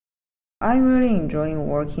I really enjoy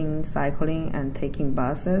working, cycling, and taking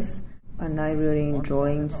buses. And I really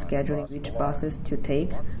enjoy scheduling which buses to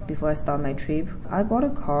take before I start my trip. I bought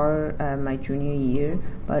a car my junior year,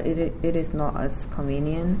 but it is not as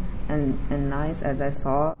convenient and nice as I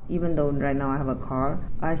saw. Even though right now I have a car,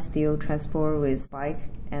 I still transport with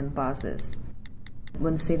bike and buses.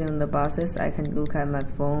 When sitting on the buses, I can look at my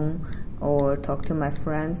phone or talk to my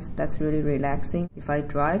friends. That's really relaxing. If I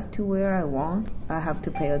drive to where I want, I have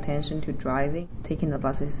to pay attention to driving. Taking the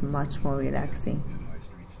bus is much more relaxing.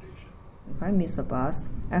 If I miss a bus,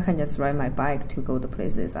 I can just ride my bike to go the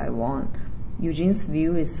places I want. Eugene's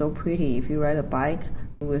view is so pretty. If you ride a bike,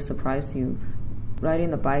 it will surprise you.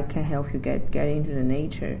 Riding the bike can help you get into the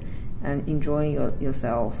nature and enjoy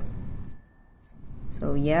yourself.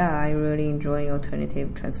 So yeah, I really enjoy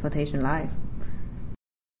alternative transportation life.